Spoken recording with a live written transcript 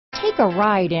Take a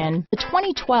ride in the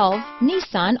 2012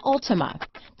 Nissan Altima.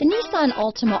 The Nissan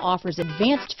Altima offers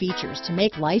advanced features to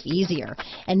make life easier,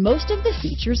 and most of the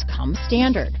features come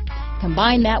standard.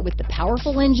 Combine that with the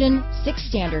powerful engine, 6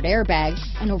 standard airbags,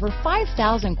 and over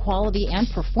 5,000 quality and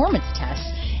performance tests,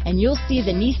 and you'll see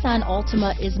the Nissan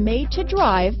Altima is made to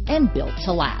drive and built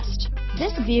to last.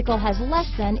 This vehicle has less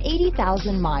than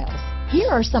 80,000 miles. Here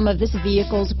are some of this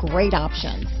vehicle's great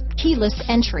options: keyless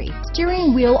entry,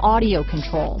 steering wheel audio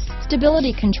controls,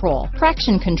 stability control,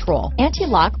 traction control,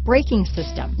 anti-lock braking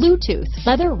system, Bluetooth,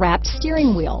 leather-wrapped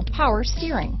steering wheel, power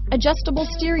steering, adjustable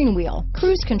steering wheel,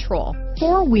 cruise control,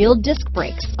 4-wheel disc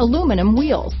brakes, aluminum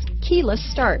wheels, keyless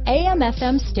start,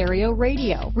 AM/FM stereo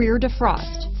radio, rear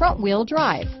defrost, front-wheel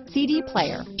drive, CD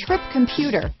player, trip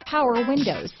computer, power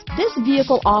windows. This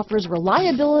vehicle offers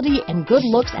reliability and good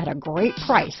looks at a great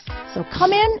price. So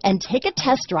come in and take a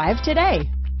test drive today.